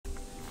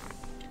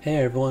Hey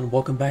everyone,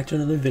 welcome back to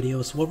another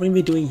video. So what we're going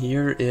to be doing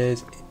here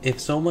is, if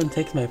someone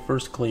takes my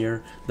first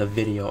clear, the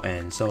video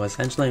ends. So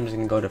essentially I'm just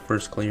going to go to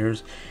first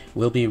clears.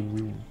 We'll be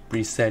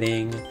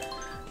resetting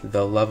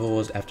the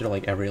levels after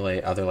like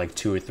every other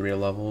 2 or 3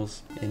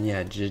 levels. And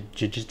yeah,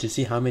 just to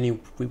see how many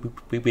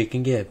we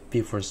can get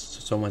before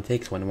someone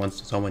takes one. And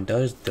once someone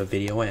does, the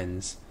video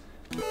ends.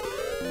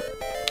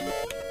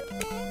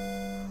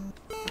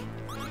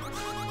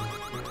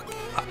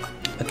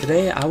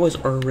 Today I was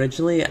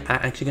originally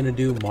actually gonna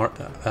do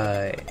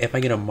if I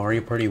get a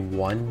Mario Party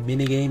 1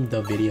 minigame,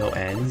 the video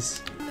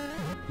ends.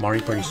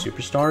 Mario Party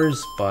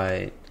Superstars,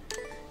 but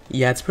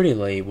yeah, it's pretty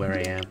late where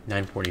I am,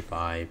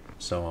 9:45.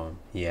 So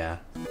yeah,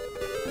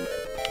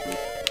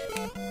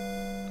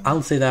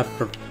 I'll say that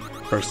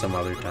for some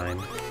other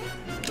time.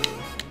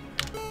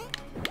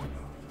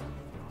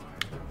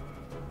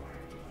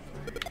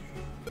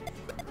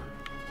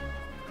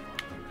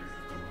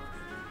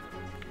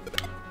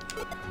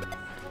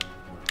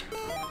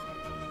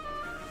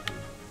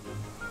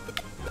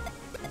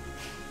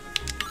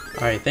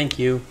 Alright, thank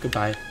you.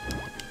 Goodbye.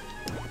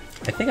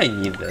 I think I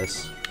need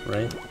this,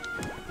 right?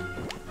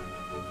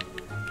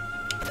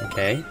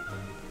 Okay.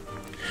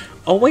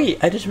 Oh wait,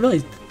 I just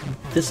realized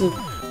this is...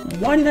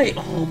 Why did I...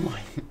 Oh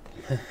my...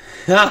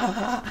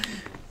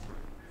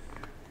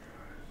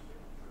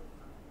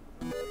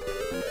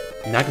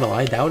 Not gonna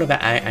lie, that would have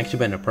actually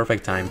been a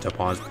perfect time to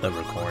pause the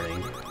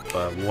recording,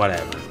 but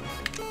whatever.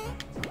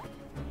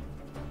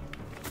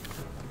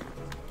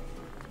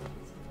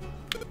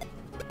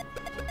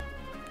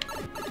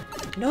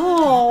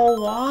 No,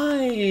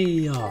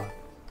 why?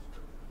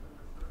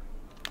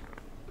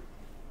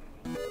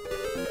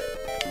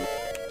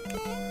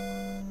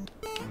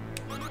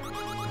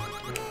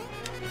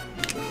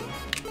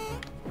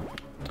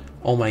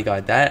 Oh my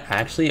god, that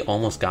actually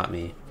almost got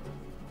me.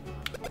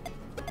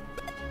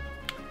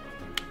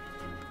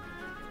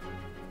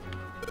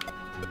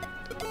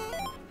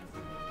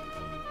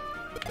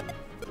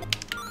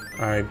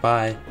 Alright,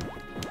 bye.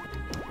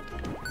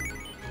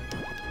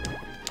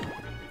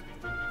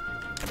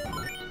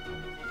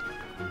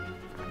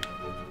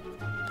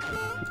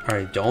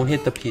 Alright, don't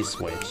hit the P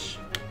switch.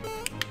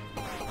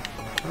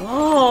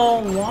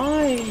 Oh,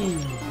 why?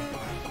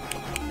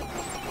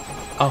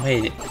 Oh,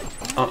 hey.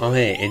 Oh,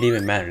 hey, it didn't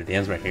even matter. The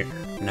end's right here.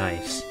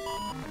 Nice.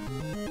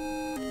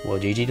 Well,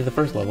 GG to the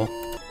first level.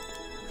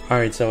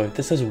 Alright, so if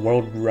this says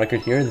world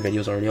record here, the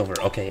video's already over.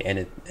 Okay, and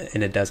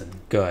it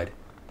doesn't. Good.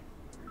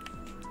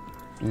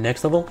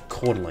 Next level,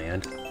 Cold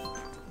Land.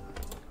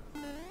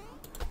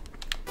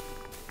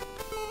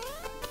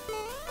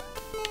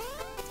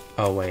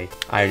 Oh, wait.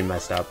 I already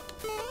messed up.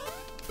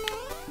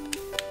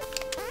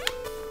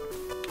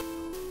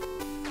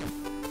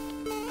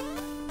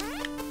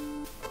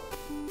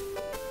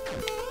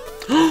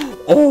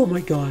 Oh my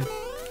god!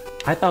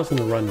 I thought I was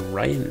gonna run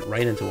right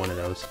into one of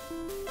those.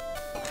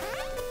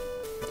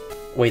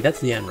 Wait, that's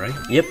the end, right?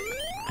 Yep,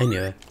 I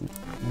knew it.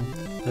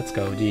 Let's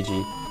go, GG.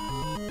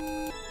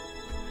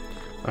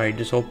 Alright,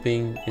 just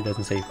hoping it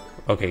doesn't say...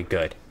 Okay,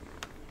 good.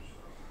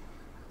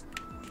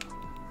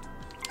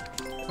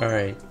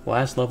 Alright,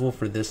 last level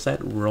for this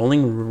set,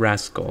 Rolling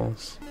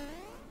Rascals.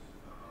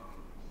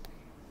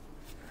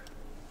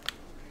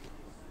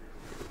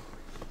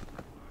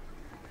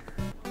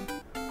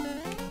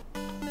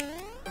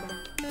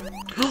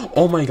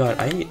 Oh my god,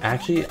 I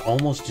actually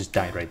almost just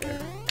died right there.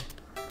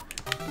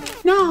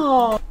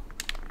 No!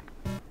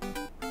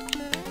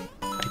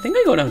 I think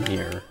I go down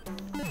here.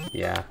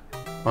 Yeah.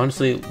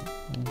 Honestly,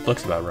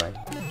 looks about right.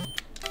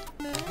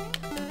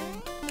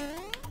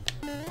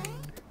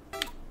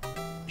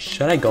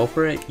 Should I go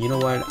for it? You know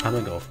what? I'm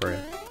gonna go for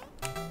it.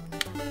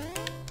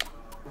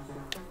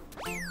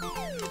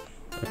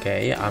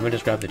 Okay, I'm gonna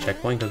just grab the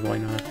checkpoint, because why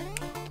not?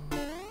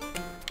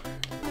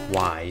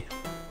 Why?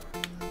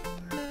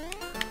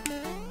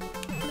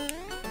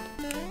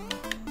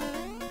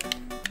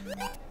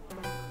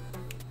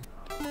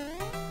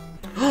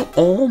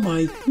 Oh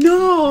my...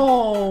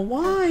 No!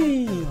 Why?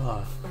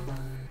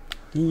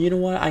 You know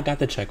what? I got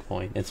the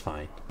checkpoint. It's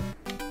fine.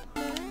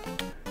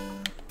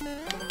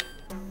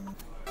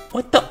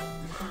 What the...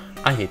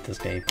 I hate this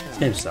game. This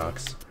game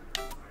sucks.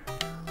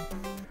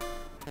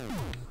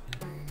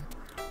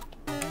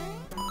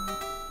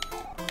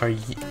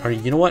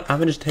 You know what? I'm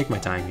gonna just take my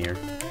time here.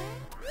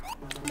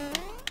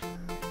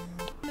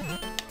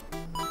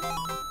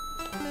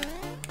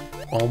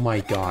 Oh my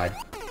god.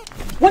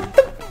 What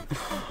the...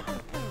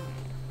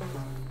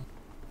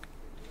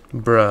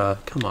 Bruh,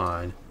 come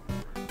on.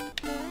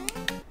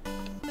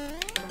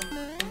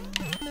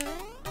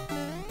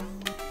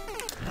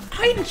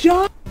 I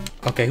just...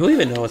 Okay, who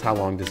even knows how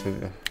long this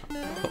video...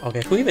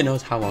 Okay, who even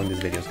knows how long this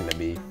video is gonna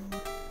be?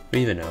 Who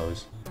even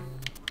knows?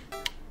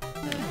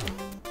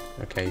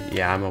 Okay,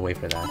 yeah, I'm gonna wait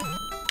for that.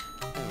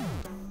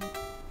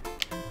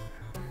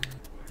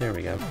 There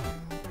we go.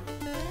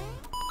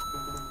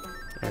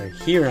 Alright,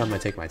 here I'm gonna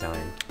take my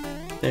time.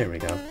 There we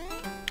go.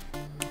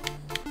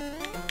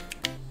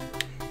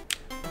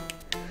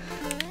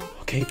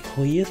 Okay,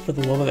 please, for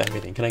the love of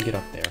everything, can I get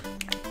up there?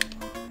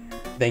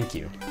 Thank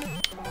you.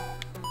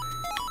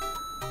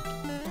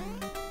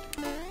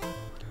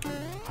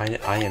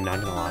 I am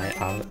not gonna lie,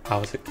 I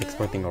was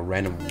expecting a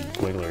random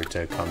wiggler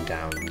to come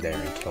down there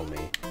and kill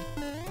me.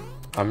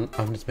 I'm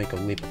just making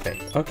a leap of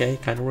faith. Okay,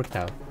 kinda worked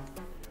out.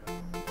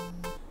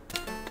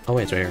 Oh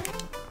wait, it's right here.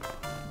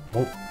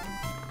 Oh,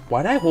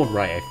 why did I hold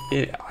right?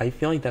 I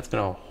feel like that's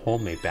gonna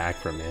hold me back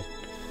from it.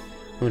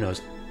 Who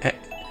knows?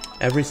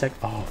 Every sec.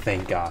 Oh,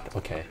 thank God.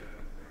 Okay.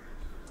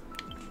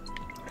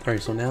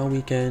 Alright, so now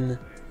we can,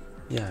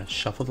 yeah,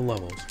 shuffle the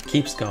levels.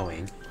 Keeps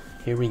going.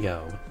 Here we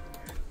go.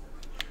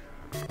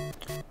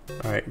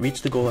 Alright,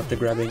 reach the goal after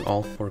grabbing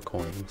all 4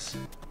 coins.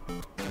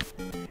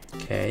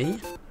 Okay.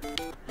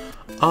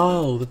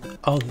 Oh,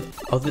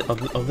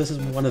 this is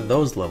one of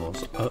those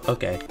levels.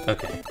 Okay,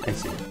 I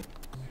see.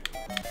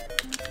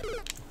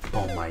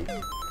 Oh my,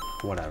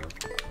 whatever.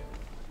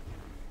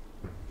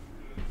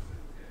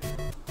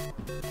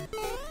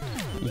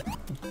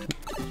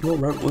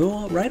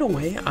 Well, right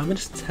away, I'm gonna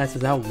just test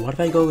this out. What if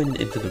I go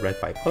into the red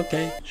pipe?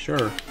 Okay,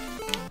 sure.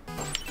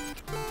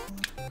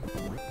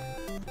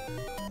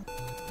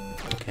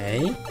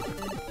 Okay.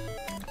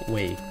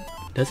 Wait,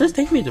 does this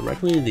take me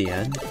directly to the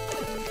end?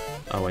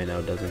 Oh wait, no,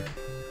 it doesn't.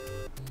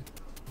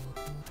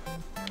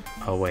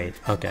 Oh wait,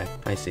 okay,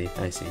 I see.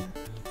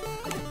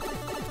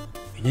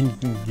 You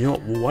know,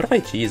 what if I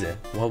cheese it?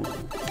 What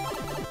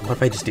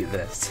if I just do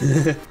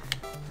this?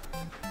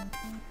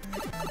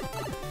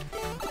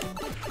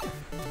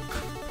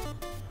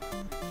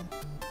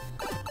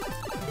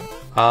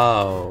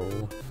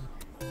 Oh.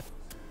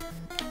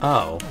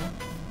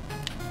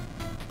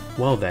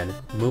 Well then,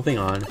 moving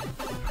on.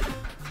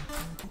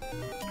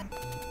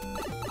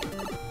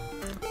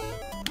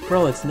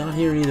 Bro, it's not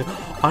here either.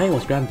 I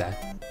almost grabbed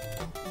that.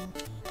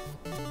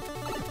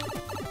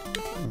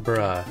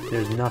 Bruh,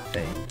 there's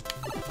nothing.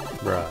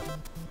 Bruh.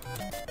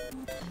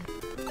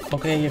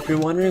 Okay, if you're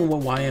wondering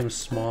why I'm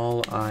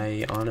small,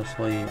 I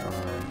honestly,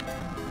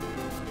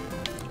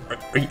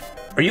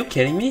 Are you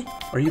kidding me?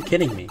 Are you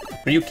kidding me?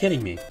 Are you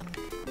kidding me?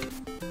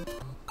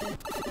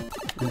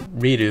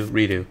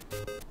 Redo.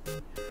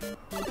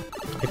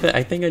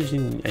 I think I just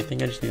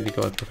need to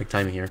go at perfect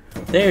timing here.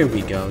 There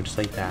we go, just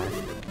like that.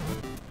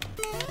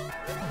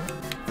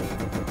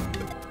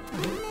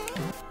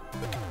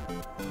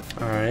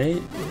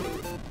 Alright.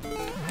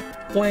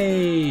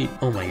 Wait!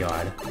 Oh my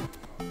god.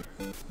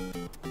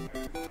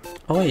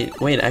 Oh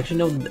wait, actually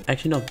no,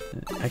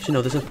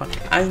 this is fine.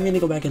 I'm gonna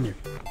go back in there.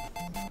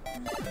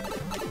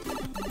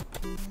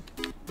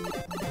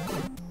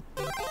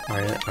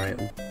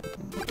 Alright.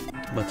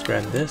 Let's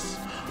grab this.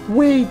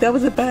 Wait, that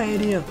was a bad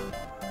idea!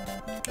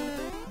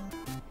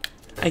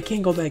 I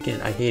can't go back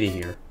in. I hate it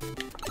here.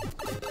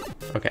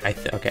 Okay, I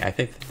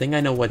think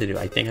I know what to do.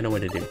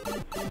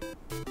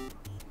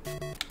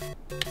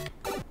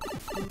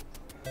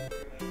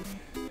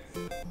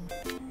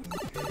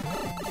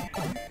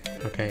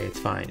 Okay, it's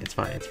fine.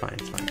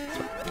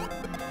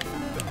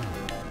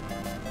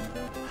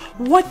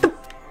 What the?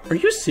 Are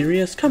you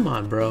serious? Come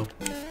on, bro.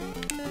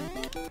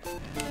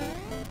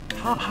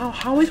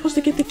 How am I supposed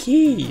to get the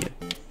key?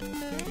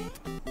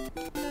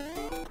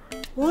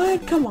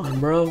 What? Come on,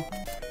 bro.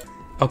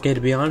 Okay,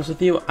 to be honest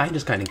with you, I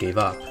just kind of gave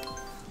up.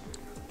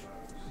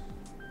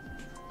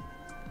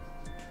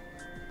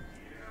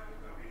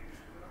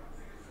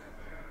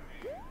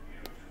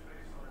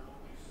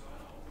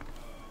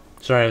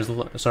 Sorry,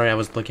 I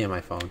was looking at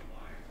my phone.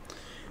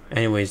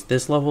 Anyways,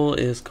 this level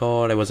is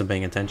called, I wasn't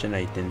paying attention,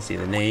 I didn't see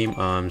the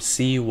name.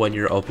 See what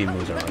your OP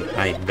moves are on.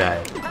 I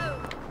bet.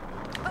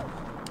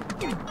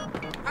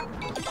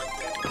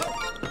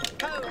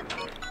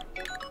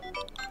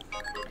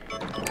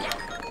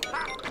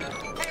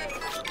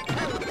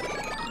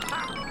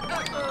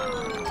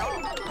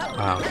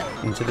 Wow,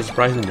 and to the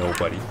surprise of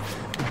nobody,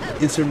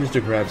 insert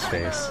Mr. Krabs'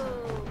 face.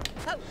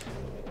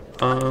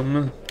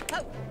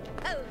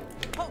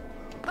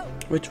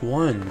 Which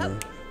one?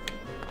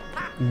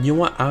 You know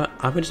what? I'm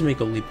gonna just make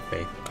a leap of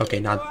faith. Okay,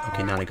 not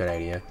a good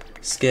idea.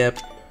 Skip.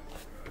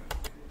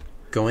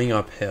 Going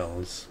up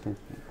hills.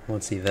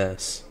 Let's see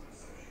this.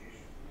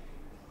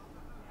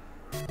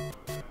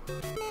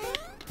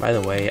 By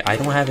the way, I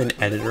don't have an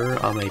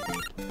editor on my.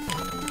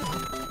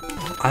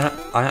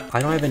 I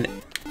don't have an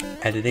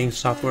editing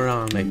software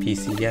on my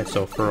PC yet,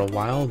 so for a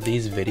while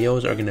these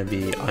videos are gonna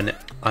be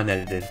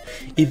unedited.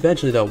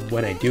 Eventually though,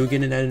 when I do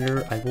get an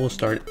editor, I will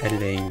start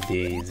editing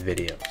these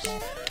videos.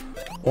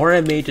 Or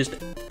I may just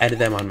edit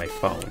them on my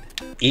phone.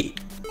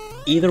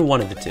 Either one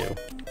of the two.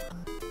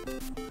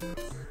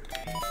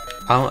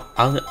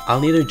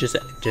 I'll either just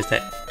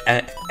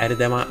edit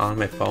them on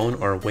my phone,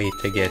 or wait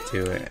to get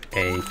to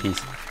a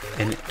PC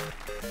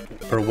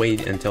or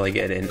wait until I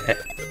get an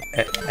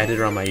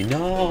editor on my.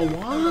 No,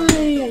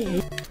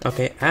 why?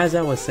 Okay, as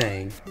I was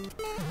saying,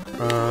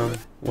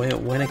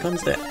 when it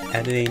comes to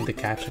editing the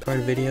capture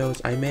card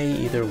videos, I may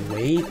either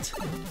wait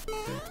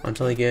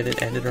until I get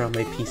an editor on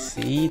my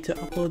PC to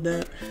upload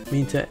them,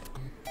 to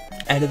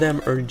edit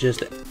them, or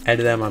just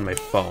edit them on my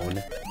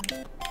phone.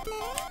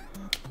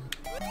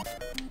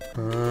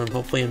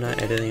 Hopefully I'm not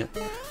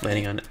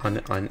landing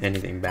on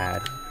anything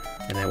bad,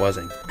 and I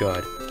wasn't.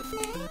 Good.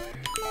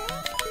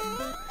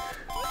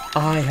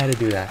 I had to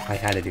do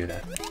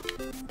that.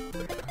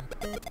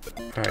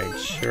 Alright,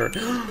 sure.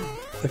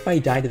 If I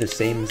died to the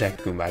same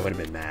exact Goomba, I would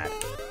have been mad.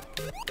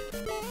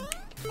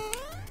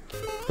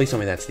 Please tell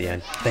me that's the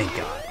end. Thank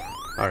God.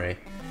 Alright.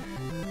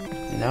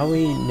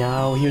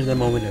 Now here's the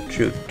moment of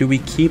truth. Do we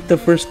keep the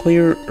first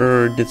clear,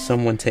 or did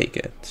someone take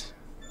it?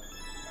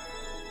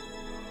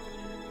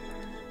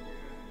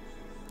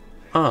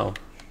 Oh.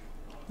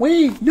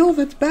 Wait, no,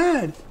 that's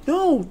bad.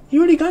 No, you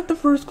already got the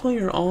first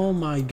clear. Oh my